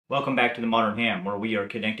Welcome back to the Modern Ham, where we are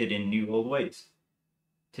connected in new old ways.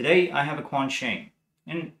 Today I have a Quansheng,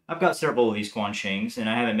 and I've got several of these Quanshengs, and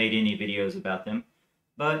I haven't made any videos about them,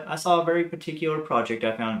 but I saw a very particular project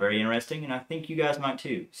I found very interesting, and I think you guys might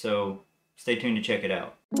too, so stay tuned to check it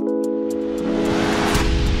out.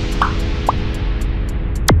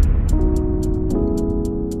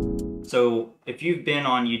 So if you've been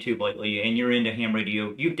on YouTube lately and you're into ham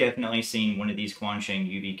radio, you've definitely seen one of these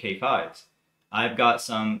Quansheng UV-K5s. I've got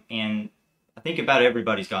some, and I think about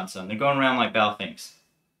everybody's got some. They're going around like Val thinks.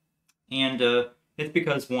 And it's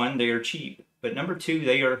because, one, they are cheap, but number two,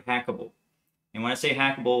 they are hackable. And when I say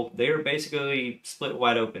hackable, they are basically split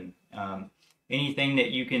wide open. Anything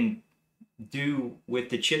that you can do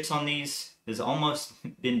with the chips on these has almost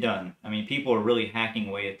been done. I mean, people are really hacking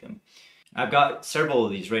away at them. I've got several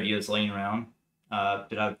of these radios laying around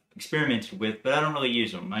that I've experimented with, but I don't really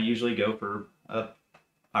use them. I usually go for a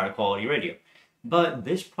higher quality radio. But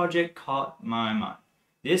this project caught my mind.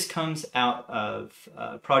 This comes out of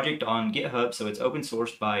a project on GitHub, so it's open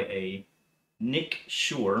sourced by a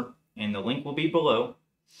nicure, and the link will be below.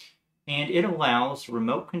 And it allows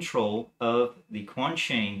remote control of the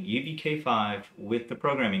Quansheng UV-K5 with the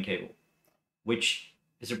programming cable, which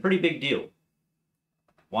is a pretty big deal.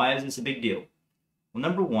 Why is this a big deal? Well,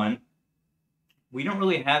 number one, we don't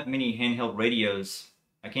really have many handheld radios.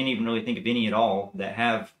 I can't even really think of any at all that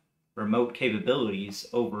have remote capabilities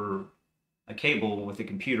over a cable with a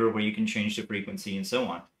computer where you can change the frequency and so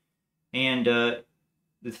on. And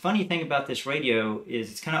the funny thing about this radio is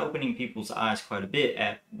it's kind of opening people's eyes quite a bit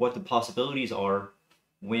at what the possibilities are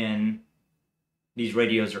when these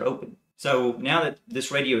radios are open. So now that this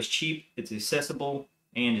radio is cheap, it's accessible,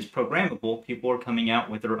 and is programmable, people are coming out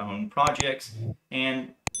with their own projects.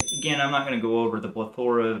 And again, I'm not going to go over the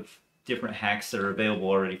plethora of different hacks that are available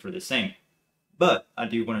already for this thing. But I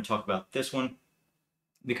do want to talk about this one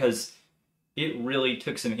because it really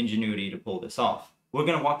took some ingenuity to pull this off. We're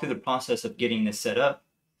going to walk through the process of getting this set up,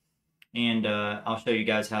 and I'll show you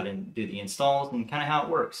guys how to do the installs and kind of how it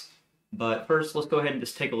works. But first, let's go ahead and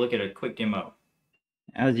just take a look at a quick demo.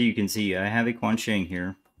 As you can see, I have a Quansheng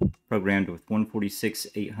here, programmed with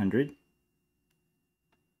 146/800.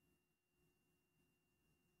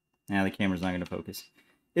 Now the camera's not going to focus.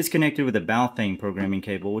 It's connected with a Baofeng programming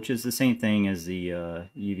cable, which is the same thing as the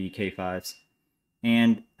UV-K5s.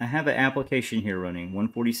 And I have an application here running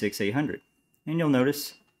 146/800. And you'll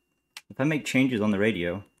notice, if I make changes on the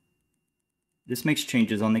radio, this makes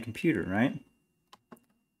changes on the computer, right?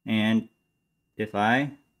 And if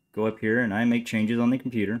I go up here and I make changes on the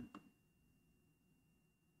computer,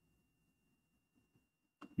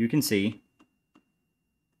 you can see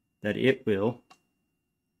that it will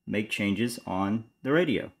make changes on the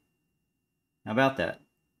radio. How about that?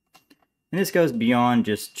 And this goes beyond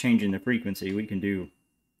just changing the frequency. We can do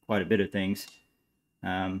quite a bit of things.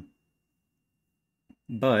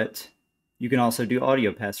 But you can also do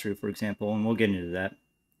audio pass-through, for example, and we'll get into that.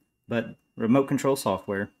 But remote control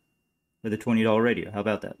software with a $20 radio. How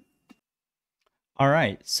about that?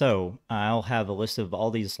 Alright, so I'll have a list of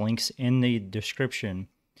all these links in the description.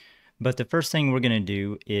 But the first thing we're going to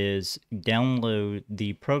do is download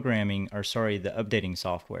the the updating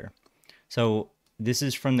software. So this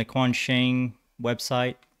is from the Quansheng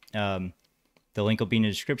website. The link will be in the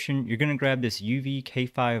description. You're going to grab this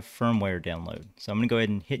UV-K5 firmware download. So I'm going to go ahead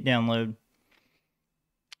and hit download.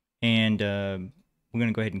 And we're going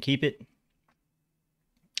to go ahead and keep it.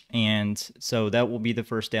 And so that will be the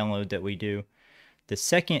first download that we do. The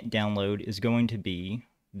second download is going to be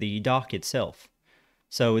the dock itself.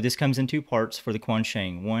 So this comes in two parts for the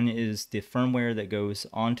Quansheng. One is the firmware that goes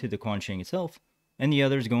onto the Quansheng itself, and the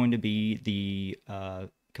other is going to be the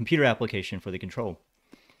computer application for the control.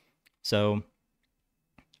 So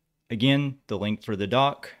again, the link for the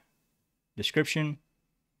dock, description.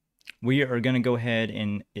 We are going to go ahead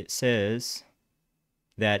and it says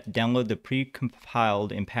that download the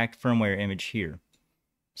pre-compiled impact firmware image here.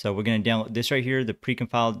 So we're going to download this right here, the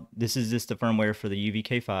pre-compiled. This is just the firmware for the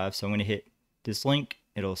UV-K5. So I'm going to hit this link.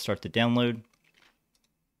 It'll start the download.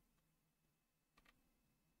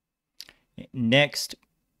 Next,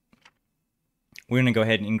 we're going to go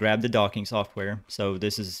ahead and grab the docking software. So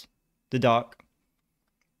this is the dock.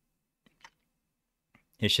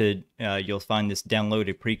 It should, you'll find this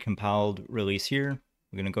downloaded pre-compiled release here.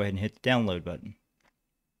 We're going to go ahead and hit the download button.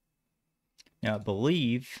 Now I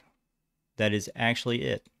believe that is actually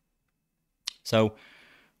it. So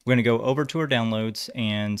we're going to go over to our downloads,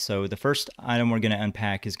 and so the first item we're going to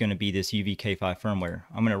unpack is going to be this UV-K5 firmware.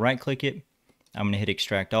 I'm going to right click it, I'm going to hit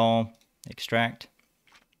extract all, extract,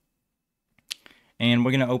 and we're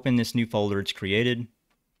going to open this new folder it's created.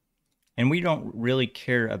 And we don't really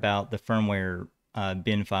care about the firmware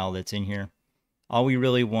bin file that's in here. All we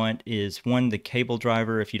really want is, one, the cable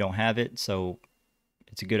driver if you don't have it, so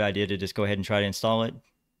it's a good idea to just go ahead and try to install it.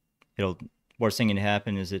 Worst thing to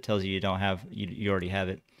happen is it tells you you already have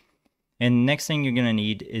it. And next thing you're going to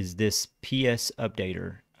need is this PS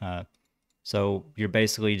updater. So you're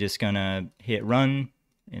basically just going to hit run.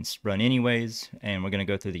 It's run anyways, and we're going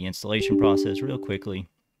to go through the installation process real quickly.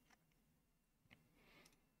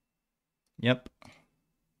 Yep.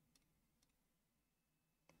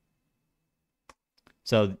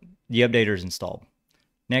 So the updater is installed.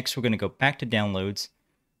 Next, we're going to go back to downloads,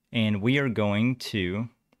 and we are going to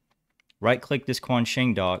right-click this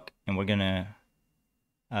Quansheng dock, and we're going to,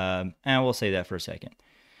 and we'll say that for a second.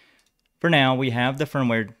 For now, we have the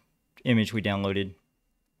firmware image we downloaded.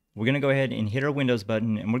 We're going to go ahead and hit our Windows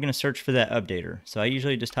button, and we're going to search for that updater. So I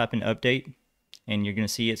usually just type in update, and you're going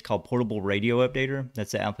to see it's called Portable Radio Updater.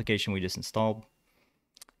 That's the application we just installed.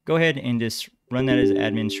 Go ahead and just run that as an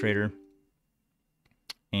administrator,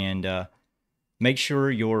 and make sure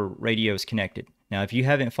your radio is connected. Now, if you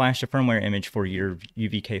haven't flashed a firmware image for your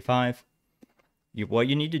UV-K5, what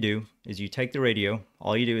you need to do is you take the radio,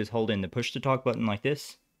 all you do is hold in the push to talk button like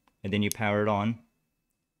this, and then you power it on,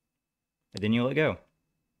 and then you let go.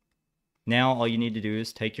 Now all you need to do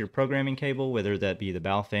is take your programming cable, whether that be the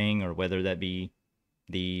Baofeng or whether that be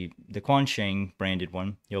the Quansheng branded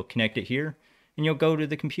one. You'll connect it here, and you'll go to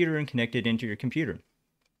the computer and connect it into your computer.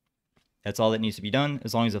 That's all that needs to be done.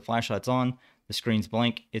 As long as the flashlight's on, the screen's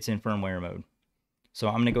blank, it's in firmware mode. So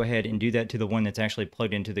I'm going to go ahead and do that to the one that's actually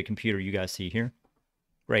plugged into the computer you guys see here.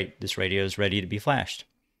 Great, this radio is ready to be flashed.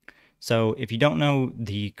 So if you don't know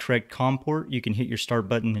the correct COM port, you can hit your start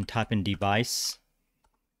button and type in device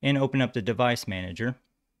and open up the device manager.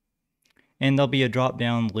 And there'll be a drop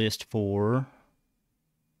down list for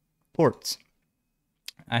ports.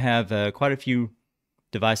 I have quite a few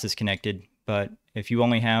devices connected, but if you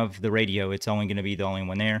only have the radio, it's only going to be the only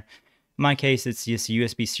one there. In my case, it's just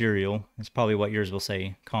USB serial. It's probably what yours will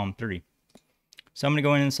say, COM3. So I'm going to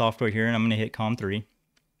go in software here, and I'm going to hit COM3.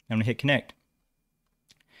 I'm going to hit connect.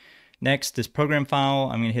 Next, this program file,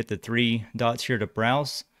 I'm going to hit the 3 dots here to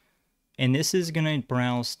browse. And this is going to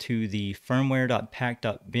browse to the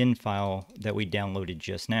firmware.pack.bin file that we downloaded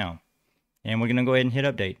just now. And we're going to go ahead and hit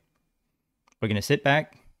update. We're going to sit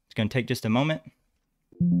back. It's going to take just a moment.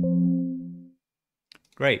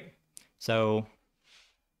 Great. So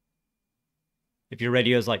if your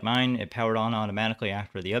radio is like mine, it powered on automatically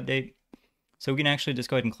after the update. So we can actually just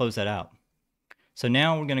go ahead and close that out. So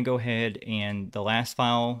now we're going to go ahead and the last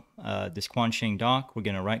file, this Quansheng dock, we're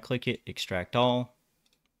going to right click it, extract all,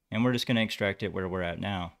 and we're just going to extract it where we're at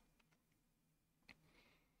now.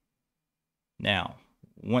 Now,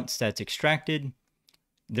 once that's extracted,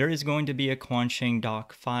 there is going to be a Quansheng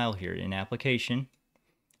dock file here in application.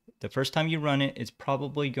 The first time you run it, it's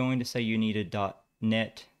probably going to say you need a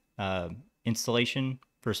 .NET installation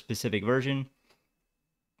for a specific version.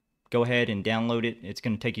 Go ahead and download it. It's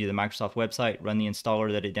going to take you to the Microsoft website, run the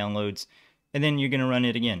installer that it downloads, and then you're going to run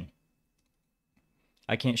it again.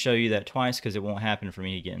 I can't show you that twice because it won't happen for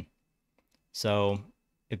me again. So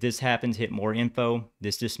if this happens, hit more info.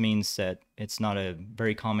 This just means that it's not a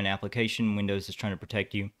very common application. Windows is trying to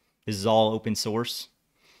protect you. This is all open source,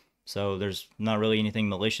 so there's not really anything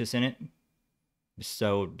malicious in it.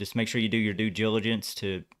 So just make sure you do your due diligence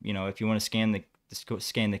to, if you want to scan the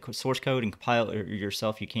source code and compile it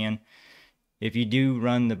yourself, you can. If you do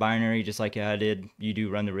run the binary just like I did, you do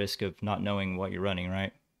run the risk of not knowing what you're running,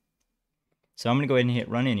 right? So I'm going to go ahead and hit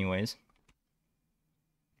run anyways.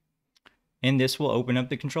 And this will open up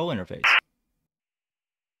the control interface.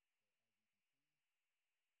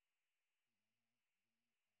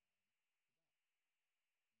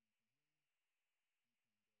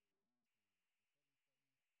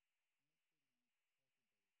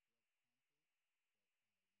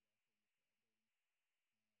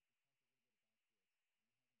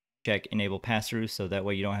 Check enable pass-through so that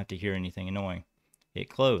way you don't have to hear anything annoying. Hit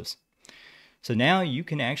close. So now you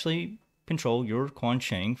can actually control your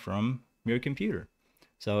Quansheng from your computer.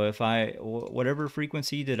 So if whatever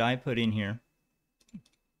frequency that I put in here,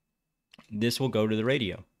 this will go to the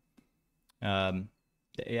radio.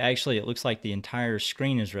 Actually, it looks like the entire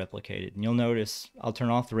screen is replicated. And you'll notice, I'll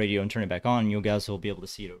turn off the radio and turn it back on, and you guys will be able to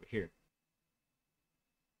see it over here.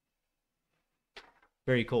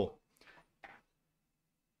 Very cool.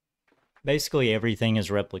 Basically, everything is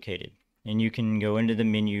replicated. And you can go into the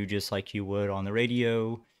menu just like you would on the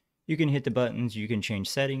radio. You can hit the buttons, you can change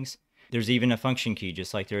settings. There's even a function key,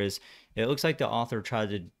 just like there is. It looks like the author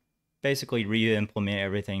tried to basically re-implement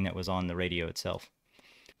everything that was on the radio itself.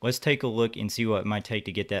 let's take a look and see what it might take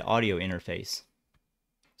to get that audio interface.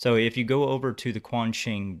 So if you go over to the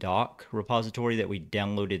Quansheng doc repository that we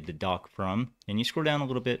downloaded the doc from, and you scroll down a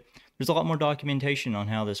little bit, there's a lot more documentation on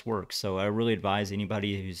how this works. So I really advise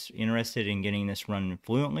anybody who's interested in getting this run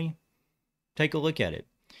fluently, take a look at it.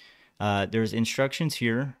 There's instructions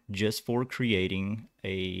here just for creating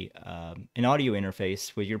an audio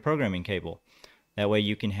interface with your programming cable. That way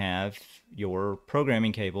you can have your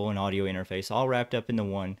programming cable and audio interface all wrapped up into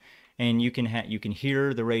one, and you can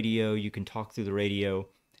hear the radio, you can talk through the radio,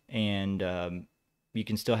 and you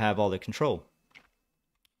can still have all the control.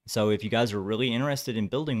 So if you guys are really interested in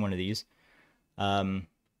building one of these, the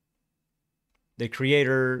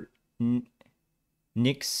creator,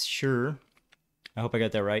 Nicure, I hope I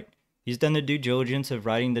got that right, he's done the due diligence of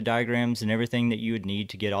writing the diagrams and everything that you would need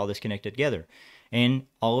to get all this connected together. And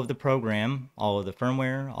all of the program, all of the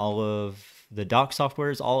firmware, all of the dock software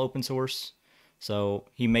is all open source. So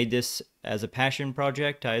he made this as a passion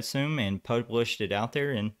project, I assume, and published it out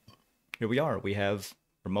there. And here we are. We have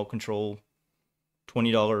remote control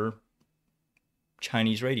 $20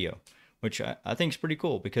 Chinese radio, which I think is pretty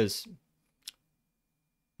cool, because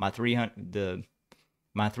my $300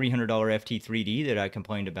 FT3D that I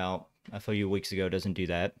complained about a few weeks ago doesn't do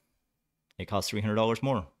that. It costs $300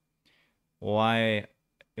 more. Why,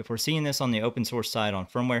 if we're seeing this on the open source side on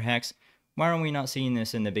firmware hacks, why are we not seeing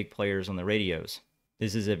this in the big players on the radios?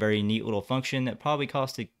 This is a very neat little function that probably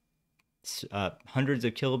costed hundreds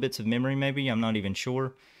of kilobits of memory, maybe, I'm not even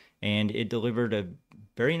sure, and it delivered a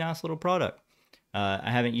very nice little product. I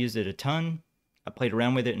haven't used it a ton. I played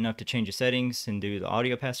around with it enough to change the settings and do the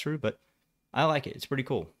audio pass-through, but I like it. It's pretty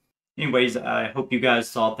cool. Anyways, I hope you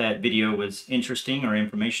guys thought that video was interesting or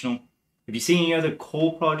informational. If you see any other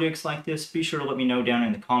cool projects like this, be sure to let me know down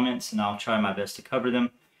in the comments, and I'll try my best to cover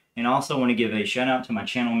them. And I also want to give a shout out to my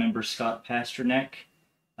channel member Scott Pasternak,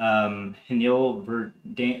 Hanil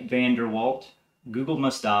van der Walt, Google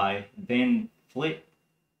Must Die, Van Flick,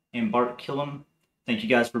 and Bart Killam. Thank you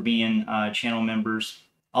guys for being channel members.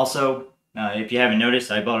 Also, if you haven't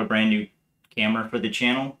noticed, I bought a brand new camera for the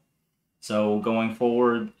channel. So going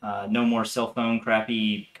forward, no more cell phone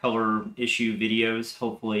crappy color issue videos.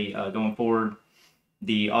 Hopefully going forward,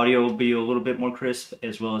 the audio will be a little bit more crisp,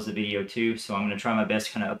 as well as the video too. So I'm going to try my best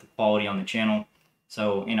to kind of up the quality on the channel.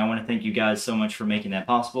 So, and I want to thank you guys so much for making that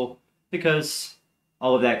possible, because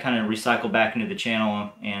all of that kind of recycled back into the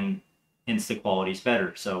channel, and hence the quality is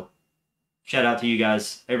better. So shout out to you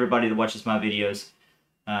guys, everybody that watches my videos.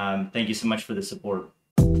 Thank you so much for the support.